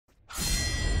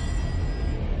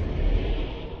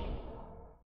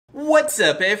What's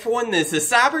up everyone, this is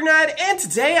CyberKnight, and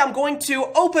today I'm going to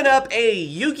open up a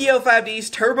Yugioh 5D's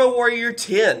Turbo Warrior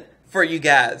Tin for you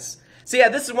guys. So yeah,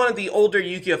 this is one of the older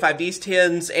Yugioh 5D's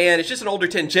tins, and it's just an older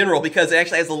tin in general because it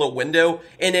actually has a little window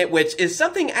in it, which is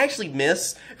something I actually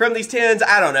miss from these tins.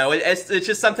 I don't know, it's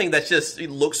just something that just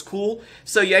looks cool.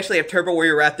 So you actually have Turbo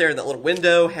Warrior right there in that little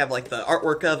window, have like the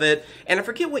artwork of it, and I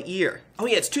forget what year. Oh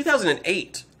yeah, it's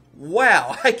 2008.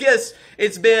 Wow, I guess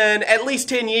it's been at least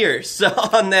 10 years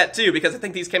on that too, because I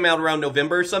think these came out around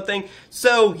November or something.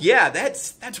 So yeah,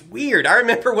 that's weird. I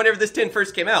remember whenever this tin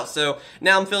first came out, so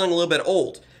now I'm feeling a little bit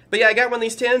old. But yeah, I got one of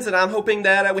these tins, and I'm hoping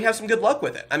that we have some good luck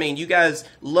with it. I mean, you guys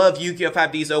love Yugioh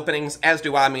 5D's openings, as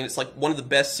do I. I mean, it's like one of the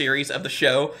best series of the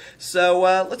show. So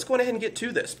let's go ahead and get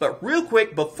to this. But real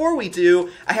quick, before we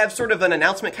do, I have sort of an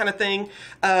announcement kind of thing,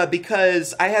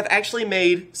 because I have actually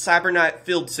made CyberKnight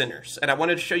Field Centers, and I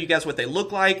wanted to show you guys what they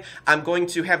look like. I'm going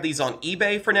to have these on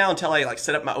eBay for now until I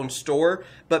set up my own store.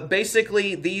 But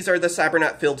basically, these are the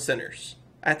CyberKnight Field Centers.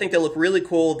 I think they look really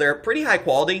cool. They're pretty high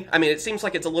quality. I mean, it seems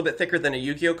like it's a little bit thicker than a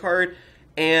Yu-Gi-Oh card.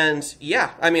 And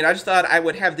yeah, I mean, I just thought I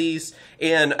would have these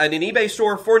in an eBay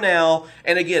store for now.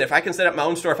 And again, if I can set up my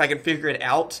own store, if I can figure it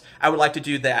out, I would like to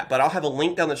do that. But I'll have a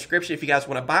link down in the description if you guys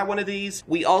want to buy one of these.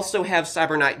 We also have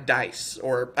CyberKnight Dice,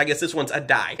 or I guess this one's a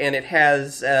die. And it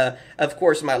has, of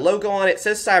course, my logo on it. It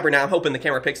says CyberKnight. I'm hoping the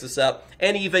camera picks this up.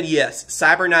 And even, yes,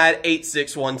 CyberKnight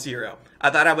 8610. I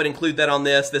thought I would include that on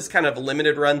this kind of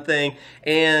limited run thing,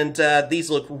 and these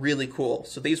look really cool.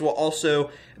 So these will also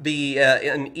be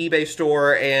in an eBay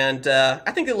store, and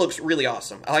I think it looks really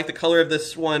awesome. I like the color of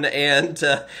this one, and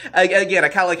again, I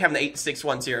kind of like having the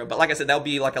 8610, but like I said, that'll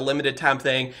be like a limited time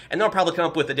thing, and they'll probably come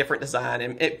up with a different design,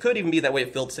 and it could even be that way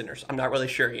at Field Centers. I'm not really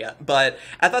sure yet, but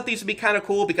I thought these would be kind of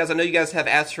cool because I know you guys have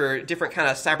asked for different kind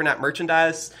of CyberKnight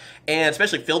merchandise, and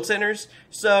especially Field Centers,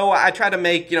 so I try to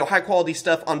make, high quality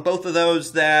stuff on both of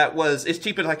those that was as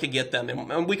cheap as I could get them,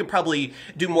 and we could probably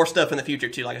do more stuff in the future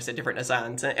too, like I said, different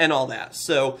designs and all that.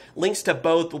 So links to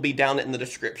both will be down in the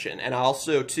description. And I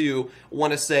also too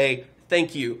want to say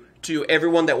thank you to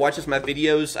everyone that watches my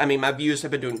videos. I mean, my views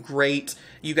have been doing great.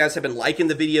 You guys have been liking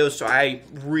the videos, so I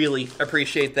really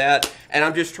appreciate that. And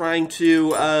I'm just trying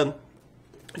to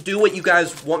do what you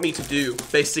guys want me to do,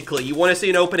 basically. You want to see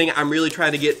an opening, I'm really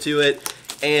trying to get to it,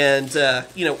 and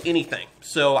anything.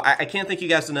 So I can't thank you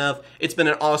guys enough. It's been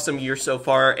an awesome year so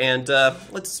far, and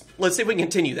let's see if we can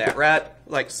continue that, right?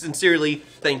 Like, sincerely,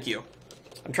 thank you.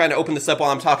 I'm trying to open this up while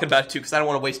I'm talking about it too, because I don't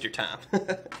want to waste your time.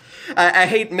 I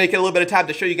hate making a little bit of time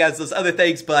to show you guys those other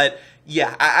things, but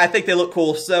yeah, I think they look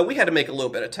cool, so we had to make a little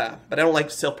bit of time. But I don't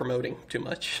like self-promoting too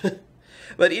much.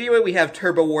 But anyway, we have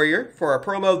Turbo Warrior for our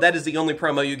promo. That is the only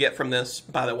promo you get from this,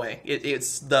 by the way.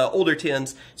 It's the older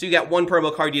tins, so you got one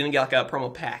promo card, you didn't get like a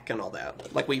promo pack and all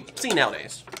that, like we see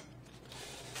nowadays.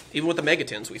 Even with the Mega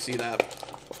Tins, we see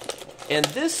that. And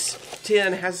this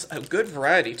tin has a good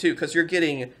variety, too, because you're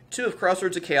getting 2 of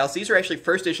Crossroads of Chaos. These are actually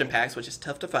first edition packs, which is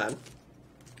tough to find.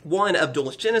 1 of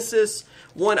Duelist Genesis,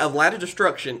 1 of Light of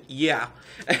Destruction, yeah,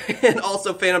 and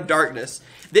also Phantom Darkness.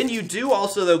 Then you do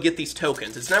also, though, get these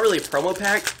tokens. It's not really a promo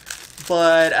pack,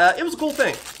 but it was a cool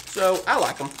thing, so I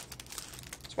like them.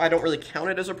 That's why I don't really count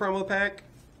it as a promo pack,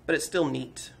 but it's still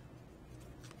neat.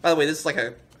 By the way, this is like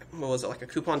a, what was it, like a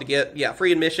coupon to get? Yeah,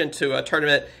 free admission to a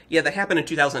tournament. Yeah, that happened in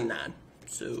 2009,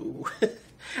 so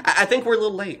I think we're a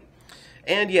little late.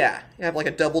 And yeah, you have like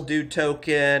a Double Dude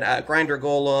token, Grinder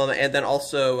Golem, and then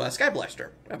also Sky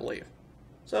Blaster, I believe.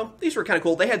 So these were kind of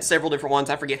cool. They had several different ones.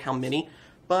 I forget how many,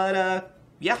 but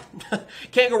yeah,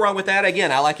 can't go wrong with that.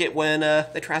 Again, I like it when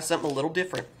they try something a little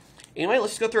different. Anyway,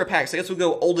 let's just go through a pack. So I guess we'll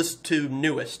go oldest to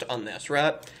newest on this,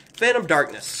 right? Phantom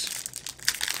Darkness.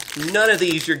 None of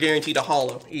these you're guaranteed to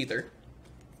hollow either.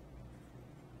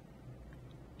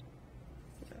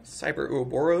 Cyber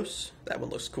Ouroboros. That one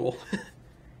looks cool.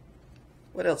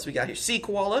 What else we got here? Sea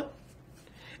Koala.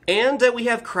 And we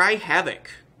have Cry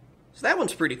Havoc. So that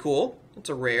one's pretty cool. It's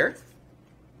a rare.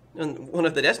 And one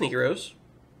of the Destiny heroes.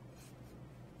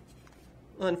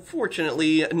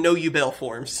 Unfortunately, no Yubel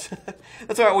forms.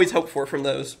 That's what I always hope for from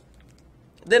those.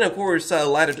 Then, of course,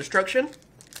 Light of Destruction.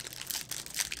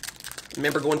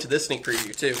 Remember going to this sneak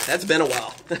preview, too. That's been a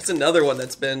while. That's another one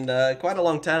that's been quite a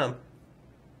long time.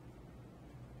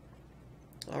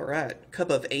 Alright. Cup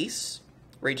of Ace.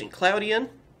 Raging Cloudian.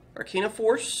 Arcana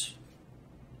Force.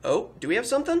 Oh, do we have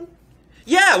something?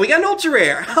 Yeah, we got an ultra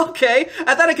rare. Okay,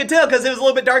 I thought I could tell because it was a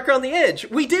little bit darker on the edge.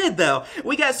 We did, though.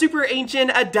 We got Super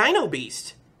Ancient Dino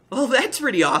Beast. Well, that's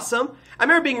pretty awesome. I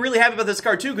remember being really happy about this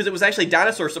card, too, because it was actually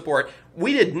dinosaur support.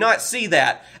 We did not see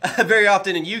that very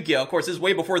often in Yu-Gi-Oh! Of course, this is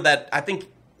way before that. I think,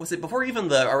 was it before even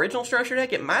the original structure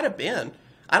deck? It might have been.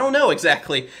 I don't know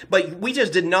exactly, but we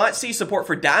just did not see support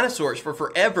for dinosaurs for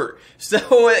forever. So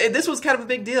this was kind of a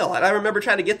big deal, and I remember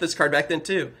trying to get this card back then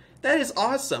too. That is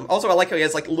awesome. Also, I like how he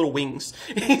has like little wings.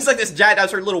 He's like this giant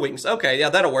dinosaur with little wings. Okay, yeah,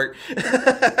 that'll work.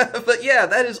 But yeah,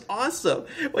 that is awesome.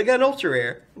 We got an ultra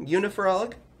rare.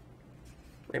 Unifrog.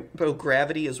 Rainbow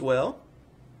Gravity as well.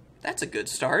 That's a good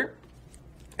start.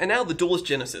 And now the Duelist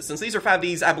Genesis. Since these are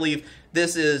 5Ds, I believe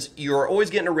this is, you're always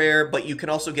getting a rare, but you can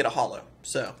also get a holo.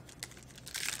 So,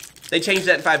 they changed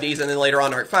that in 5Ds, and then later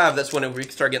on Arc 5, that's when we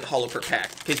start getting holo per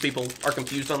pack. In case people are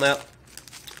confused on that.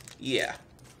 Yeah.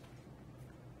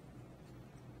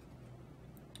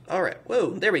 Alright,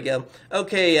 whoa, there we go.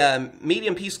 Okay,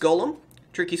 Medium Peace Golem,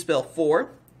 Tricky Spell 4,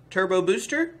 Turbo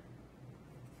Booster,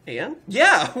 and,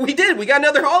 yeah, we did, we got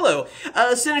another holo,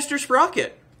 Sinister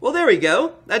Sprocket. Well, there we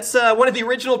go. That's one of the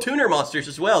original tuner monsters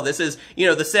as well. This is, you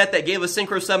know, the set that gave us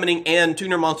Synchro Summoning and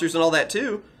tuner monsters and all that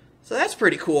too. So that's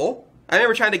pretty cool. I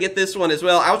remember trying to get this one as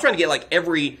well. I was trying to get like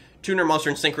every tuner monster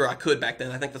in Synchro I could back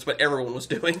then. I think that's what everyone was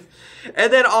doing.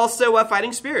 And then also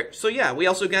Fighting Spirit. So yeah, we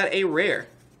also got a rare.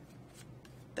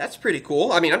 That's pretty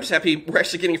cool. I mean, I'm just happy we're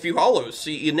actually getting a few holos. So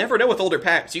you never know with older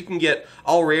packs. You can get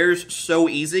all rares so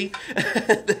easy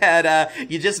that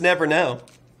you just never know.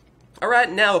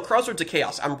 Alright, now Crossroads of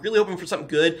Chaos. I'm really hoping for something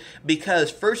good because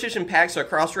first edition packs at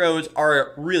Crossroads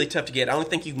are really tough to get. I don't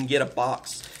think you can get a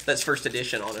box that's first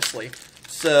edition, honestly.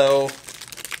 So,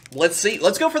 let's see.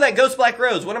 Let's go for that Ghost Black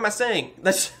Rose. What am I saying?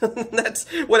 That's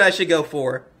what I should go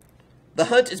for. The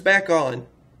hunt is back on.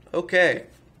 Okay.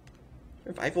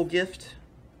 Revival Gift.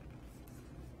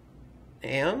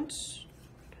 And,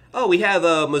 oh, we have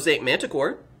a Mosaic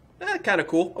Manticore. Kind of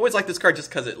cool. Always like this card just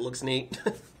because it looks neat.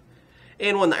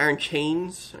 And one of the Iron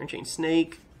Chain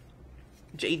Snake,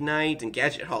 Jade Knight, and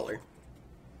Gadget Hauler.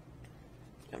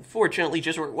 Unfortunately,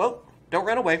 just work. Well, don't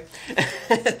run away.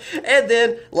 And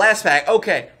then last pack.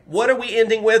 Okay, what are we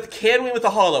ending with? Can we with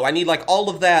a holo? I need like all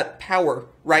of that power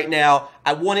right now.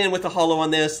 I want to end with a holo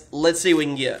on this. Let's see what we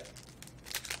can get.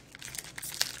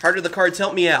 Heart of the Cards,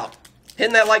 help me out.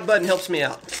 Hitting that like button helps me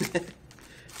out.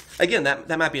 Again,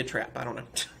 that might be a trap. I don't know.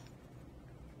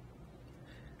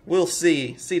 We'll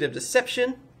see. Seed of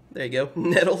Deception. There you go.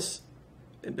 Nettles.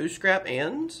 Bamboo Scrap.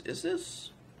 And is this?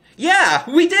 Yeah,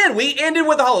 we did. We ended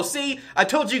with a holo. See, I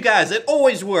told you guys, it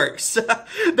always works.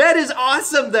 That is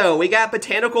awesome, though. We got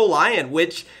Botanical Lion,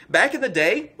 which back in the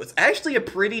day was actually a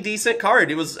pretty decent card.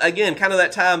 It was, again, kind of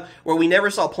that time where we never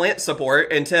saw plant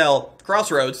support until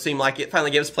Crossroads seemed like it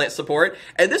finally gave us plant support.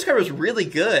 And this card was really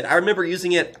good. I remember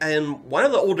using it in one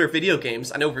of the older video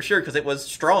games. I know for sure because it was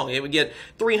strong. It would get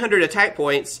 300 attack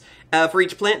points for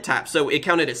each plant type. So it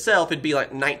counted itself. It'd be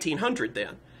like 1900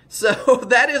 then. So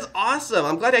that is awesome.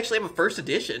 I'm glad I actually have a first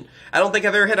edition. I don't think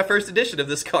I've ever had a first edition of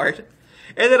this card.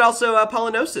 And then also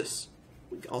Polynosis.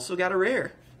 We also got a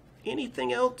rare.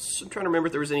 Anything else? I'm trying to remember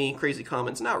if there was any crazy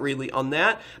comments. Not really on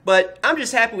that. But I'm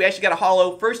just happy we actually got a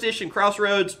holo. First edition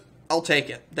Crossroads. I'll take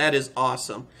it. That is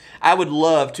awesome. I would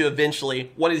love to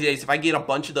eventually, one of these days, if I get a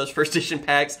bunch of those first edition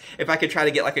packs, if I could try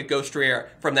to get like a Ghost Rare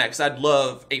from that, because I'd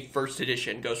love a first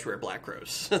edition Ghost Rare Black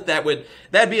Rose.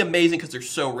 That'd be amazing because they're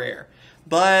so rare.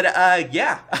 But,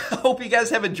 yeah, I hope you guys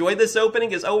have enjoyed this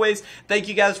opening. As always, thank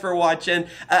you guys for watching.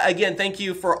 Again, thank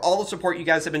you for all the support you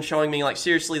guys have been showing me. Like,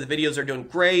 seriously, the videos are doing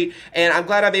great. And I'm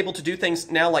glad I'm able to do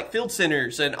things now like field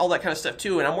centers and all that kind of stuff,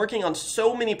 too. And I'm working on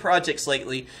so many projects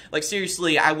lately. Like,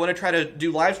 seriously, I want to try to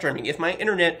do live streaming if my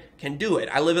internet can do it.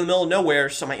 I live in the middle of nowhere,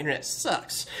 so my internet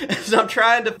sucks. So I'm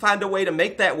trying to find a way to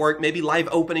make that work, maybe live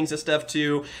openings and stuff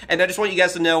too. And I just want you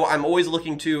guys to know I'm always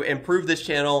looking to improve this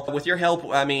channel. With your help,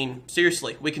 I mean,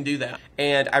 seriously, we can do that.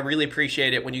 And I really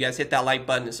appreciate it when you guys hit that like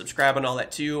button and subscribe and all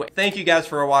that too. Thank you guys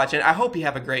for watching. I hope you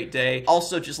have a great day.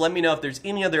 Also, just let me know if there's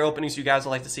any other openings you guys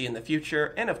would like to see in the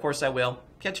future. And of course I will.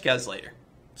 Catch you guys later.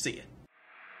 See ya.